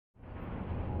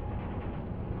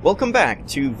Welcome back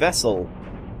to Vessel.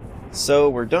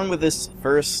 So we're done with this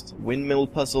first windmill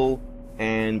puzzle,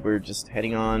 and we're just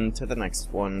heading on to the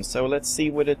next one. So let's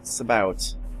see what it's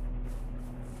about.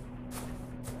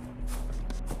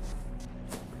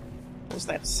 What's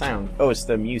that sound? Oh, it's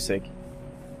the music.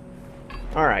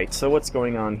 Alright, so what's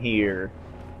going on here?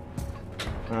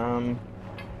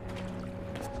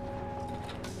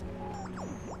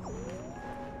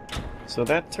 So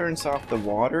that turns off the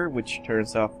water, which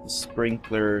turns off the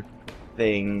sprinkler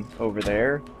thing over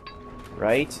there,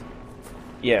 right?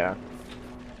 Yeah.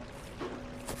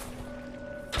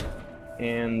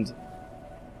 And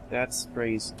that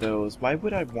sprays those. Why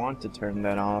would I want to turn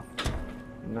that off?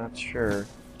 I'm not sure.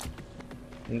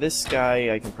 And this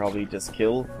guy I can probably just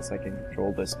kill, because I can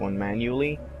control this one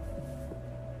manually.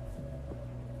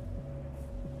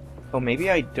 Oh, maybe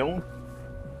I don't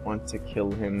want to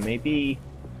kill him. Maybe...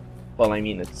 Well, I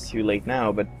mean, it's too late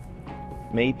now, but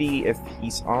maybe if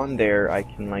he's on there, I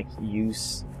can, like,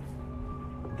 use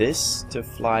this to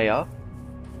fly up.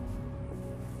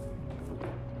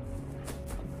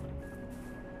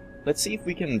 Let's see if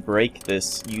we can break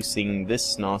this using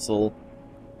this nozzle.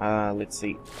 Let's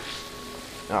see.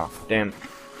 Oh, damn.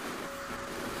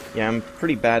 Yeah, I'm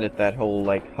pretty bad at that whole,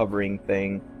 like, hovering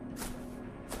thing.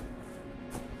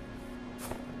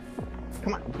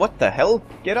 Come on, what the hell?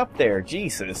 Get up there,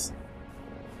 Jesus!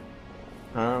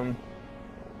 I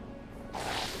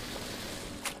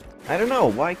don't know,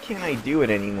 why can't I do it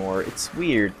anymore? It's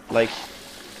weird, like...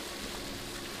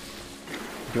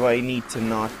 Do I need to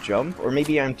not jump? Or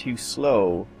maybe I'm too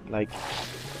slow, like...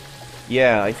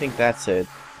 Yeah, I think that's it.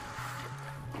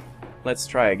 Let's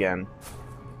try again.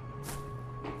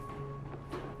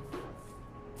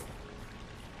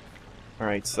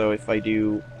 Alright, so if I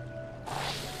do...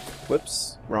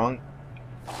 Whoops, wrong.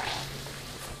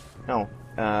 No,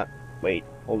 wait,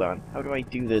 hold on. How do I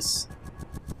do this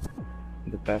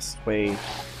the best way?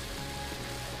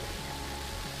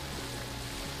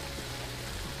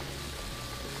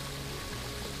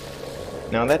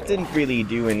 Now that didn't really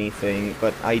do anything,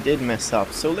 but I did mess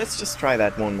up, so let's just try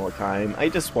that one more time. I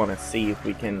just want to see if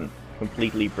we can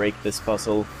completely break this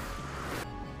puzzle.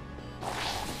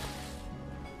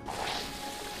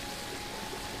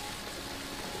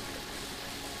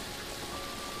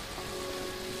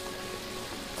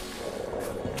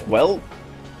 Well,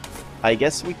 I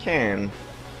guess we can.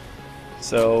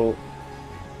 So...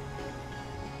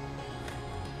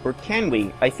 Or can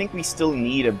we? I think we still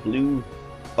need a blue...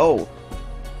 Oh!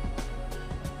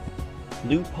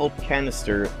 Blue pulp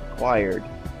canister acquired.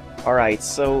 Alright,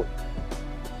 so...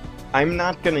 I'm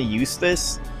not gonna use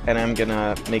this, and I'm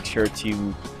gonna make sure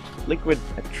to... Liquid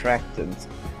attractant.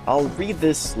 I'll read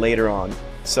this later on.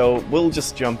 So, we'll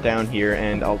just jump down here,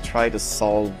 and I'll try to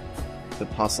solve the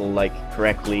puzzle, like,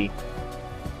 correctly.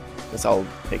 Guess I'll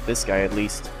pick this guy at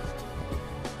least.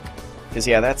 Because,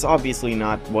 yeah, that's obviously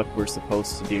not what we're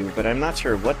supposed to do, but I'm not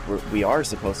sure what we are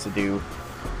supposed to do.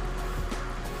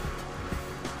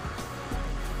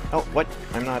 Oh, what?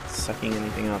 I'm not sucking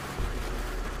anything up.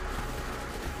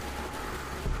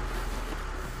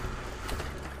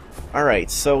 Alright,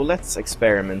 so let's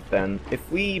experiment then.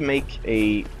 If we make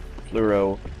a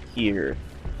fluoro here,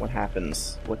 what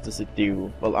happens? What does it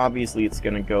do? Well, obviously it's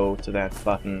gonna go to that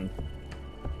button,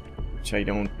 which I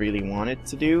don't really want it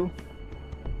to do.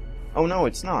 Oh no,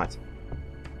 it's not.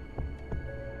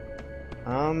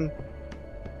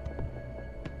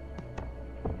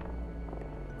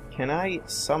 Can I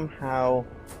somehow...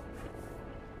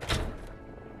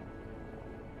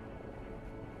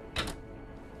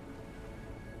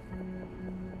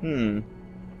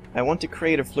 I want to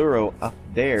create a fluoro up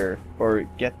there, or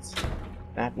get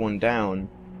that one down.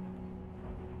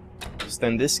 Because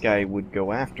then this guy would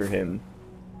go after him.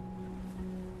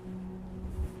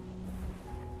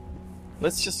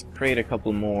 Let's just create a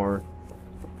couple more.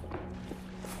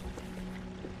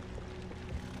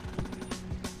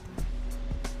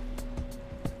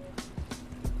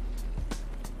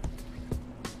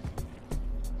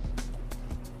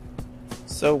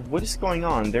 So, what is going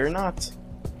on? They're not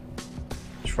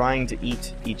trying to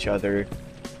eat each other.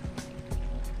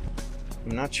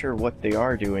 I'm not sure what they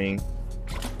are doing.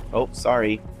 Oh,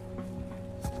 sorry.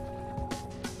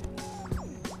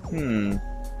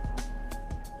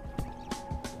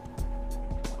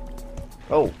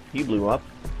 Oh, he blew up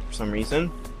for some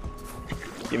reason.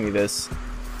 Give me this.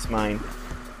 It's mine.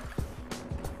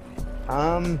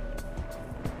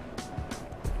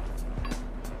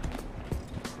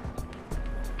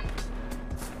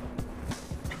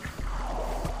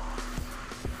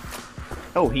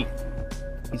 Oh,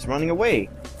 he's running away.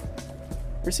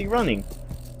 Where's he running?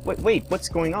 Wait, what's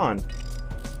going on?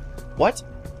 What?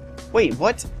 Wait,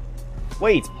 what?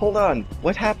 Wait, hold on.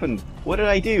 What happened? What did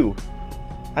I do?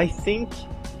 I think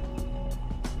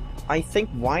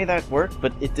why that worked,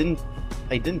 but it didn't...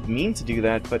 I didn't mean to do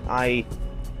that, but I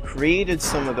created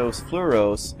some of those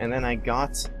fluoros, and then I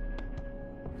got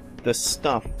the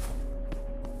stuff.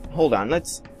 Hold on,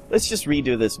 let's just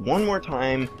redo this one more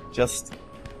time, just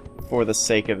for the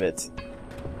sake of it.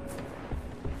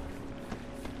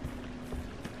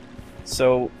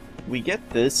 So, we get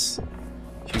this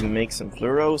to make some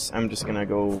fluoros. I'm just gonna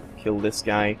go kill this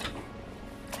guy.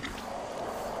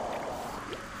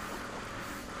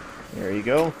 There you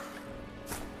go.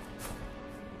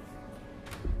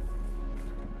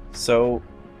 So,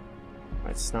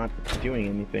 it's not doing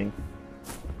anything.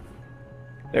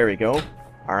 There we go.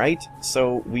 Alright,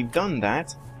 so we've done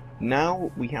that.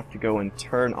 Now we have to go and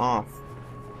turn off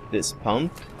this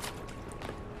pump.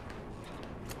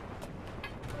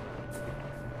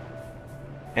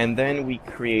 And then we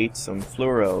create some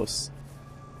fluoros.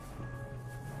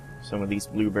 Some of these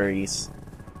blueberries.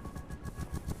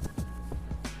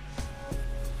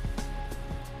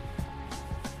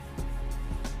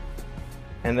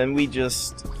 And then we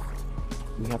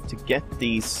have to get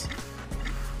these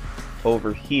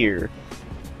over here,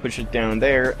 push it down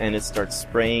there, and it starts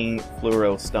spraying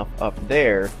fluoro stuff up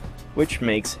there, which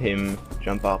makes him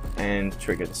jump up and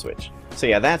trigger the switch. So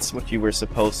yeah, that's what you were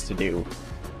supposed to do,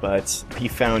 but he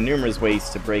found numerous ways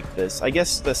to break this. I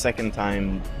guess the second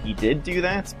time he did do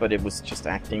that, but it was just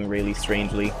acting really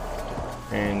strangely.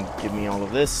 And give me all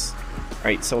of this.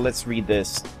 Alright, so let's read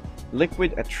this.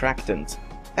 Liquid attractant.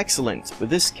 Excellent! With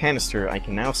this canister I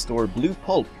can now store blue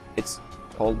pulp. It's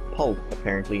called pulp,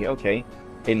 apparently, okay.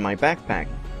 In my backpack.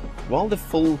 While the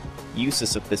full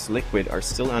uses of this liquid are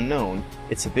still unknown,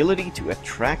 its ability to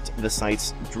attract the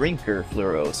site's drinker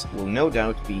fluoros will no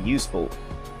doubt be useful.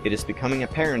 It is becoming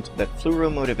apparent that fluoro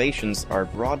motivations are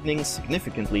broadening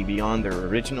significantly beyond their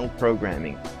original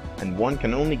programming, and one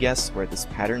can only guess where this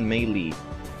pattern may lead.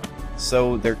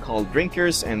 So they're called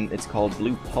drinkers, and it's called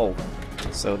blue pulp.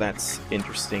 So that's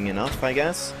interesting enough, I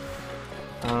guess.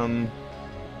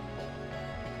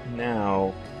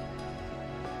 Now...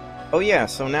 Oh yeah,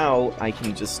 so now I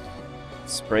can just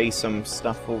spray some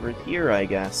stuff over here, I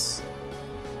guess.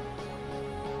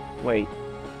 Wait.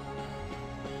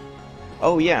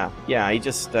 Oh yeah, I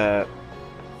just, I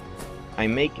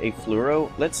make a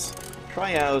fluoro. Let's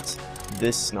try out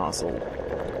this nozzle.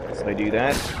 So I do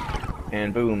that,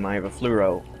 and boom, I have a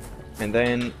fluoro. And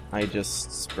then I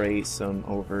just spray some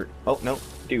over... Oh, no,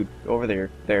 dude, over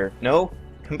there. There. No,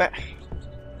 come back.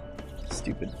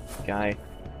 Stupid guy.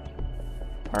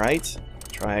 Alright,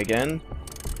 try again.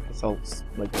 Guess I'll,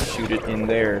 like, shoot it in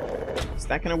there. Is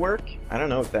that gonna work? I don't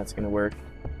know if that's gonna work.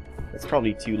 That's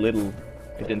probably too little.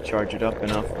 I didn't charge it up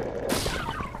enough.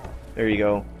 There you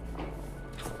go.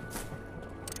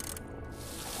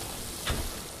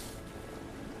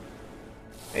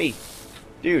 Hey,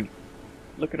 dude.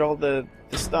 Look at all the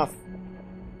stuff.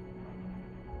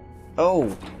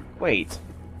 Oh, wait.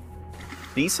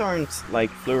 These aren't like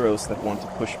fluoros that want to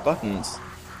push buttons.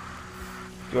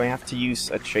 Do I have to use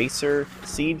a chaser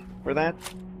seed for that?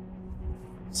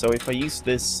 So if I use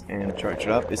this and charge it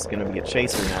up, it's gonna be a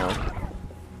chaser now.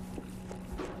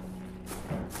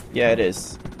 Yeah, it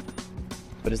is.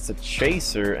 But it's a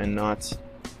chaser and not...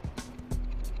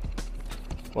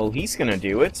 Well, he's gonna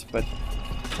do it, but...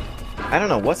 I don't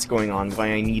know what's going on, why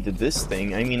I needed this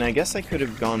thing. I mean, I guess I could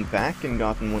have gone back and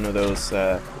gotten one of those,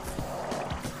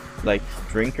 like,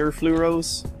 drinker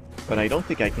fluoros, but I don't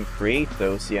think I can create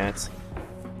those yet.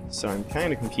 So I'm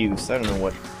kind of confused. I don't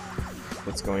know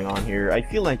what's going on here. I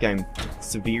feel like I'm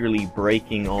severely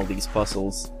breaking all these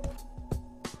puzzles.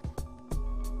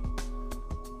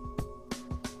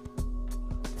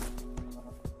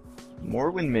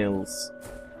 More windmills.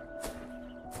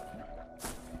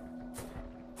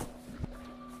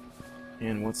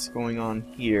 And what's going on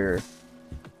here?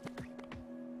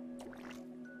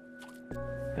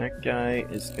 That guy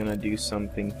is gonna do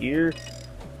something here.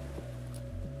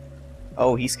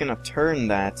 Oh, he's gonna turn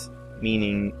that,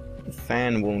 meaning the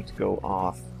fan won't go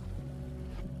off.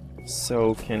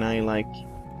 So can I, like...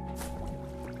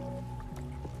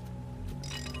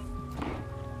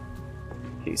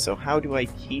 Okay, so how do I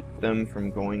keep them from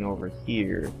going over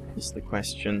here, is the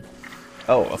question.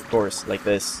 Oh, of course, like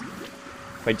this.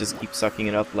 If I just keep sucking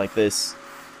it up like this,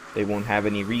 they won't have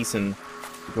any reason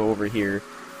to go over here.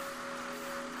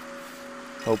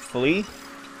 Hopefully.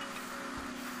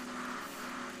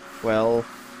 Well,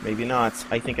 maybe not.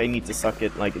 I think I need to suck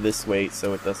it like this way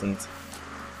so it doesn't...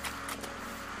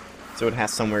 So it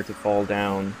has somewhere to fall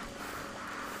down.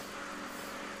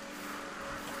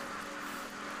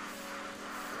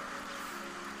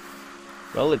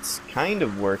 Well, it's kind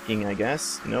of working, I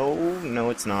guess. No, no,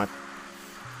 it's not.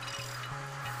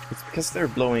 It's because they're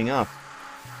blowing up.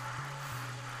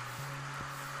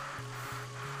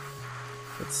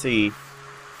 Let's see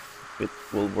if it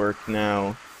will work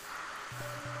now.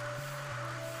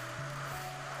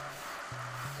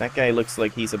 That guy looks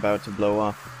like he's about to blow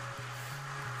up.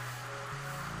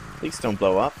 Please don't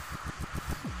blow up.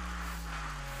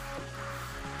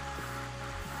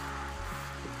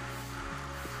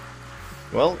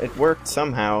 Well, it worked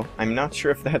somehow. I'm not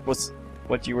sure if that was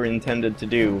what you were intended to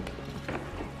do.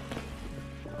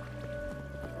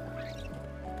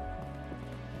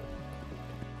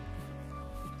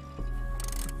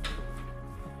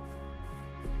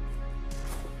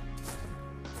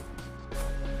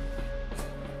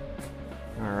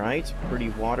 Alright, pretty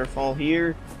waterfall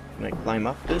here. Can I climb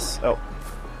up this? Oh,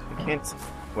 I can't...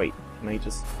 Wait, can I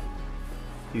just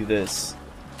do this?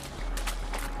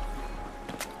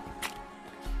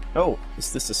 Oh,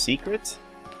 is this a secret?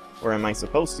 Or am I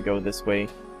supposed to go this way?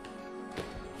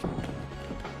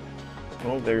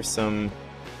 Well, there's some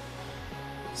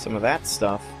of that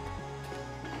stuff.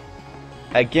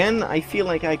 Again, I feel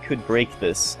like I could break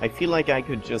this. I feel like I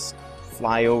could just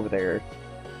fly over there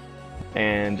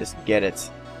and just get it.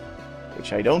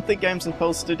 Which I don't think I'm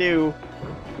supposed to do,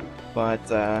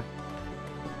 but,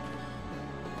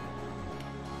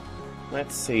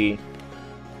 let's see.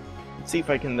 Let's see if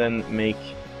I can then make...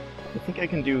 I think I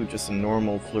can do just a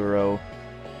normal fluoro,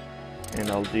 and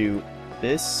I'll do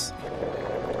this.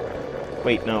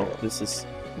 Wait, no, this is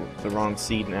the wrong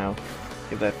seed now.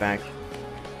 Give that back.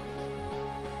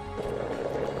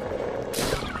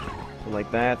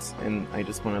 Like that, and I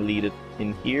just want to lead it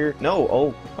in here.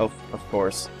 No! Oh, of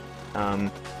course.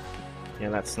 Yeah,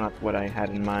 that's not what I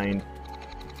had in mind.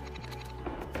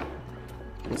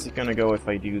 What's it gonna go if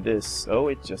I do this? Oh,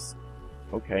 it just...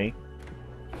 okay.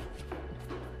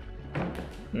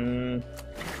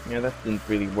 Yeah, that didn't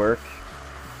really work.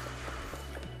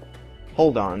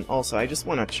 Hold on, also, I just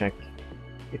want to check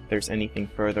if there's anything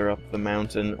further up the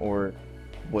mountain, or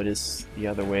what is the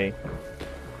other way.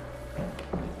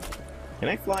 Can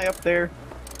I fly up there?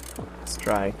 Let's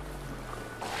try.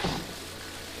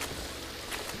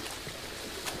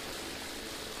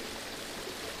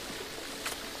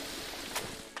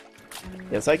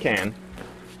 Yes, I can.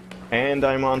 And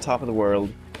I'm on top of the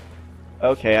world.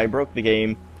 Okay, I broke the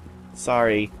game.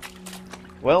 Sorry.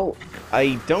 Well,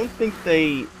 I don't think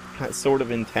they sort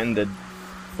of intended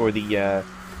for the,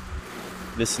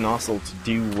 this nozzle to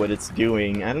do what it's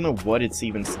doing. I don't know what it's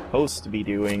even supposed to be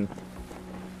doing.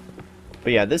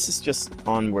 But yeah, this is just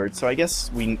onward, so I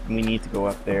guess we need to go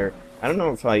up there. I don't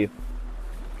know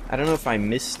if I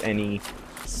missed any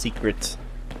secret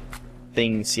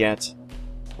things yet,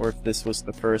 or if this was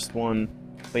the first one.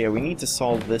 But yeah, we need to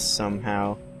solve this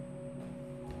somehow.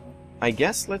 I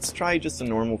guess let's try just a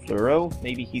normal fluoro.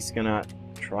 Maybe he's gonna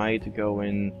try to go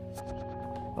in...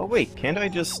 Oh wait, can't I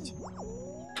just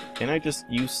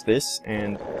use this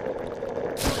and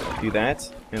do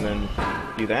that, and then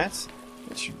do that?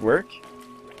 It should work.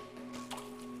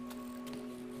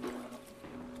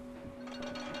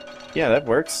 Yeah, that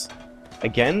works.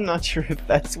 Again, not sure if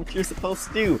that's what you're supposed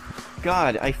to do.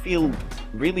 God, I feel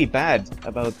really bad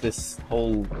about this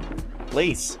whole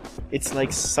place. It's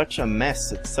like such a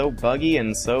mess. It's so buggy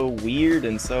and so weird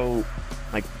and so,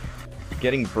 like,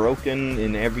 getting broken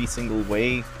in every single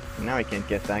way. Now I can't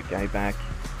get that guy back.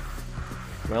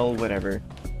 Well, whatever.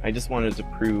 I just wanted to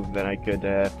prove that I could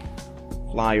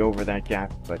fly over that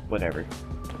gap, but whatever.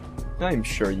 I'm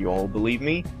sure you all believe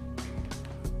me.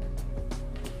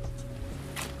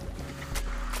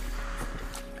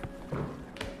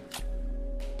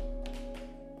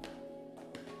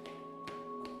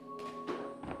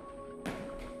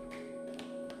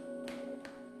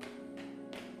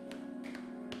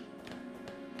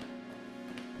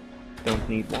 Don't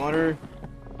need water.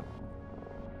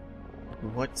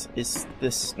 What is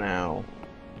this now?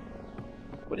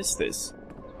 What is this?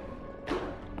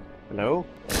 Hello?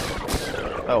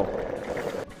 Oh.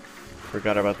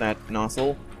 Forgot about that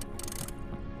nozzle.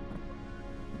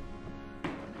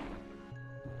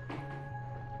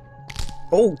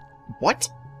 Oh! What?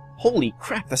 Holy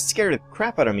crap, that scared the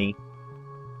crap out of me.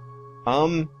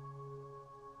 What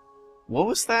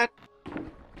was that?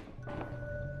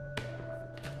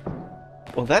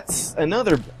 Well, that's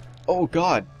another... Oh,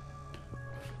 God.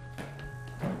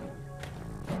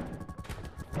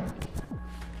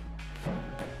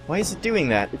 Why is it doing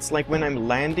that? It's like when I'm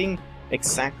landing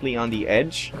exactly on the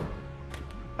edge,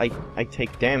 I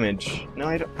take damage. No,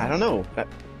 I don't know.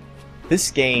 This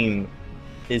game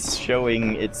is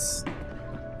showing its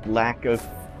lack of...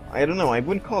 I don't know, I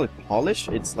wouldn't call it polish.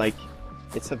 It's like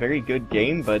it's a very good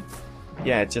game, but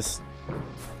yeah, it just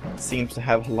seems to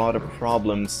have a lot of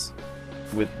problems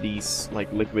with these,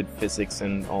 like, liquid physics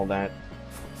and all that.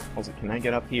 Also, can I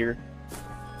get up here?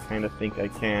 Kinda think I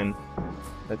can.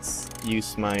 Let's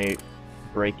use my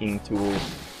braking tool.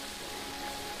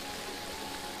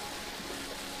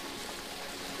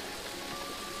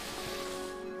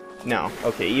 No,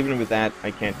 okay, even with that,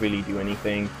 I can't really do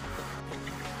anything.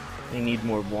 I need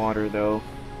more water, though.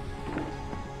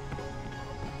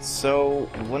 So,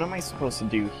 what am I supposed to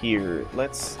do here?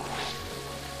 Let's...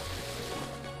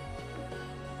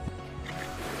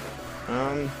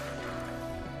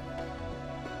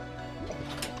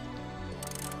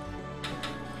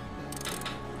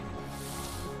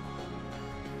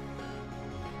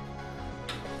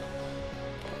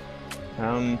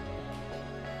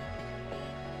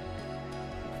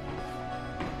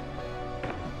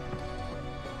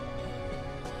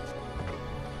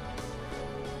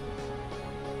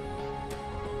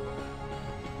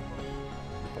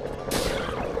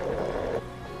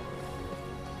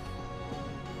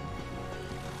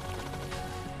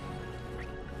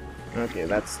 Okay,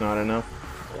 that's not enough.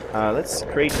 Let's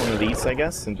create one of these, I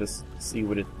guess, and just see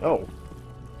what it... Oh!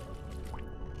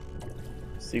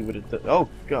 See what it does. Oh,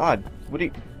 God! What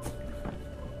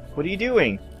are you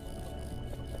doing?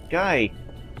 Guy!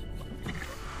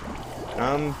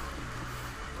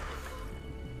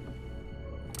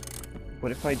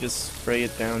 What if I just spray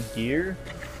it down here?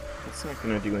 That's not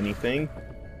gonna do anything.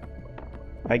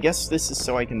 I guess this is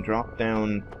so I can drop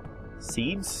down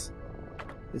seeds?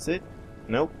 Is it?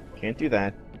 Nope. Can't do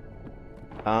that.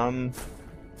 And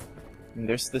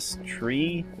there's this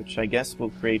tree, which I guess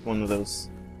will create one of those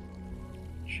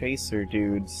chaser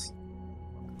dudes.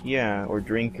 Yeah, or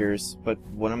drinkers, but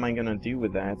what am I gonna do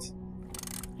with that?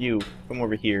 You, come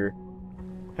over here.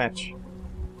 Fetch.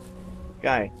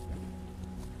 Guy.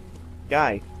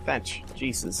 Guy, fetch.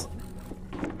 Jesus.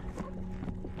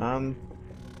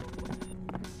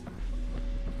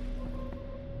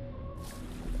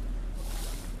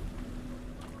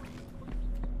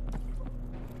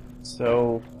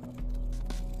 So,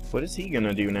 what is he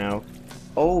gonna do now?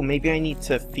 Oh, maybe I need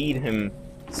to feed him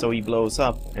so he blows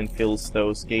up and fills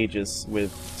those gauges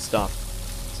with stuff.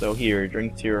 So here,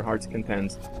 drink to your heart's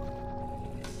content.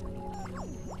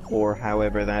 Or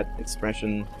however that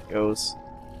expression goes.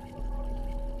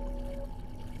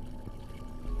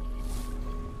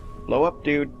 Blow up,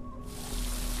 dude.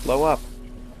 Blow up.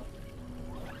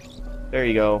 There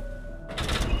you go.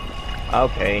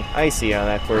 Okay, I see how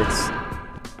that works.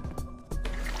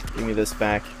 Give me this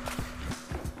back.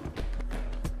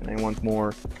 And I want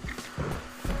more.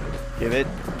 Give it.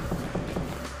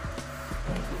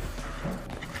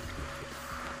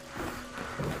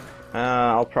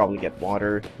 I'll probably get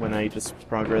water when I just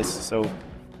progress, so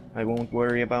I won't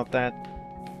worry about that.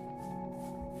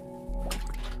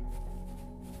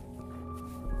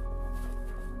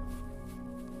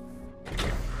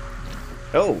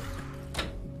 Oh!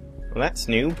 Well, that's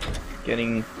new.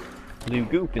 Getting blue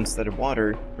goop instead of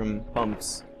water from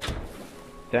pumps.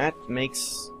 That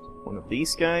makes one of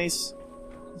these guys.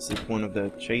 Is it one of the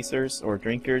chasers or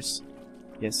drinkers?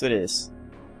 Yes, it is.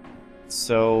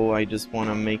 So I just want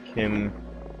to make him...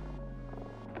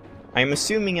 I'm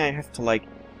assuming I have to, like,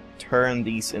 turn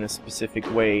these in a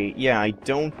specific way. Yeah, I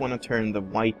don't want to turn the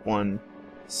white one.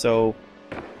 So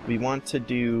we want to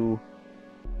do...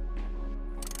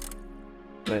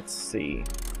 Let's see.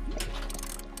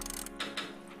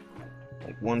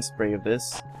 Like one spray of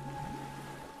this. Is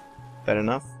that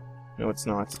enough? No, it's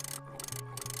not.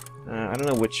 I don't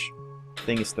know which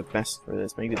thing is the best for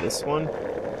this. Maybe this one?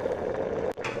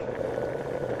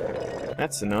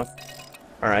 That's enough.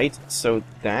 Alright, so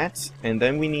that, and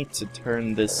then we need to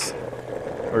turn this,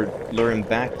 or lure him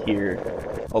back here.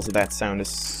 Also, that sound is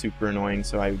super annoying,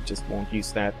 so I just won't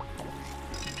use that.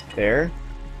 There.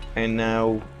 And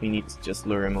now we need to just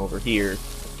lure him over here.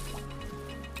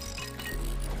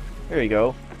 There you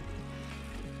go.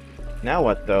 Now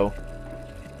what, though?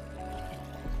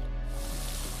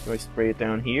 Do I spray it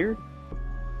down here?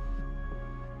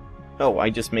 Oh, I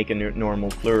just make a normal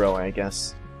fluoro, I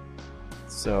guess.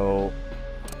 So...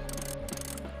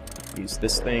 use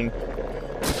this thing.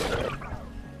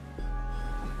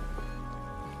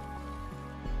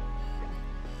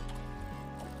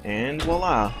 And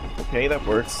voila! Okay, that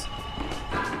works.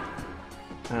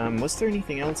 Was there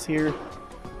anything else here?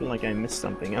 I feel like I missed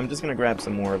something. I'm just gonna grab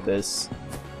some more of this.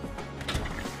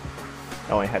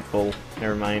 Oh, I had full.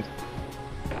 Never mind.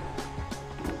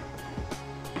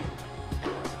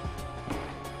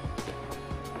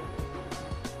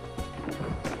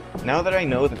 Now that I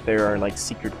know that there are, like,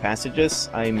 secret passages,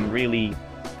 I'm really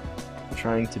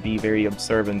trying to be very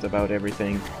observant about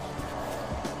everything.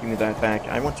 Give me that back.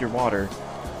 I want your water.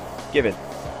 Give it.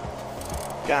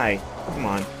 Guy, come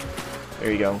on.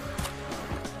 There you go.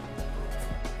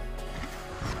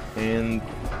 And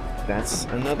that's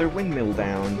another windmill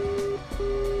down.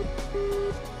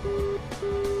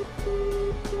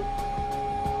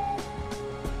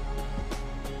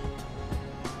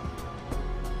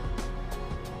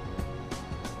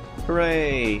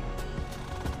 Hooray!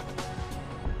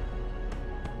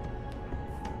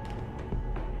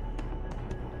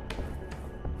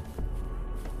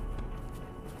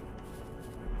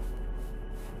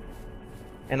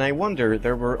 And I wonder,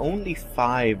 there were only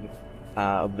 5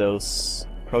 of those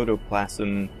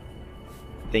protoplasm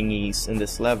thingies in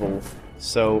this level.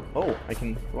 So, oh, I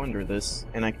can go under this,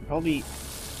 and I can probably,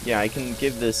 yeah, I can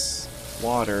give this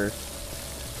water.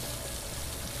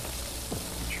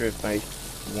 Not sure if I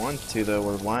want to though,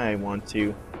 or why I want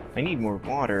to. I need more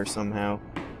water somehow.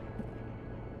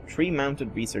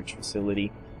 Tree-mounted research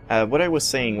facility. What I was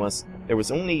saying was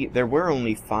there were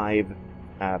only 5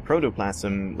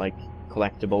 protoplasm like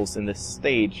collectibles in this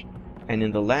stage, and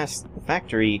in the last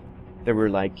factory there were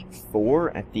like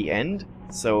 4 at the end.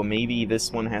 So maybe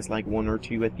this one has like 1 or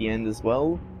 2 at the end as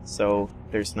well. So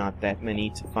there's not that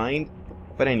many to find.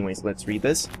 But anyways, let's read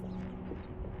this.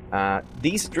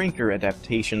 These drinker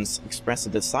adaptations express a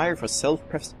desire for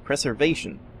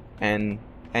self-preservation an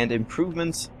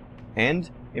improvement an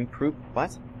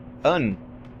improvement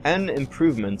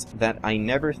that I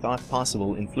never thought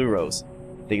possible in fluoros.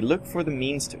 They look for the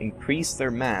means to increase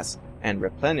their mass and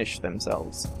replenish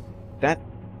themselves. That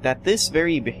this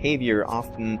very behavior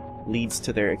often leads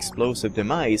to their explosive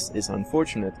demise is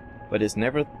unfortunate, but is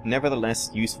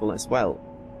nevertheless useful as well.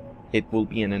 It will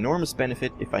be an enormous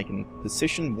benefit if I can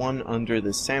position one under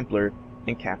the sampler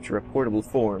and capture a portable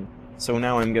form. So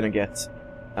now I'm gonna get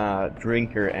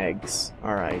drinker eggs.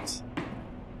 Alright.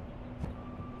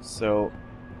 So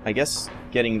I guess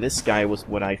getting this guy was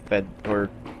what I fed or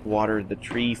watered the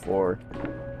tree for.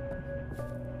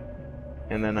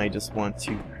 And then I just want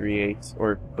to create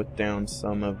or put down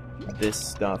some of this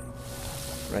stuff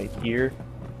right here.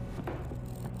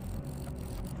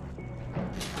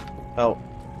 Oh.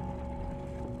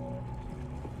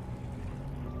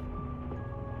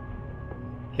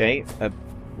 Okay, a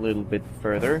little bit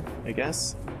further, I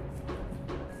guess.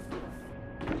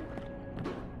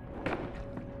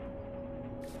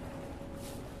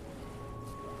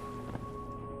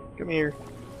 Come here.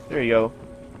 There you go.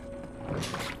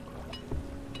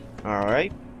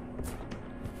 Alright.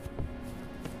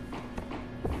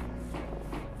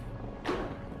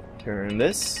 Turn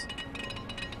this.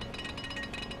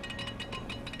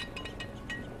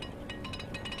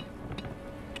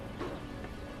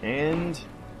 And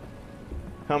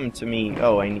come to me.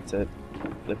 Oh, I need to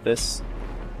flip this.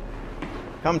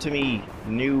 Come to me,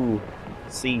 new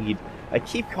seed. I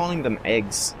keep calling them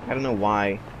eggs. I don't know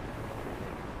why.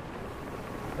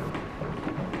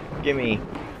 Gimme.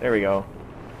 There we go.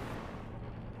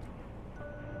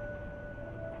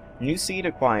 New seed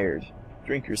acquired.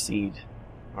 Drinker seed.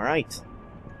 Alright.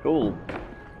 Cool.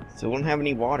 Still don't have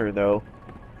any water, though.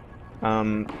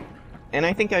 And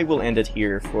I think I will end it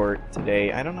here for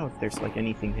today. I don't know if there's, like,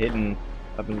 anything hidden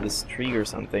up in this tree or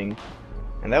something.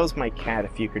 And that was my cat,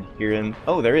 if you could hear him.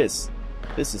 Oh, there is.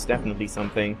 This is definitely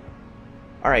something.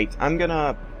 Alright, I'm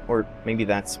gonna... Or maybe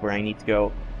that's where I need to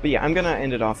go. But yeah, I'm gonna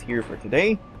end it off here for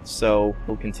today. So,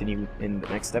 we'll continue in the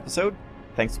next episode.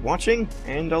 Thanks for watching,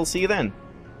 and I'll see you then.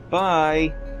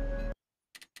 Bye!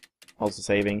 Also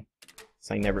saving,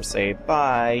 because I never save.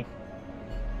 Bye!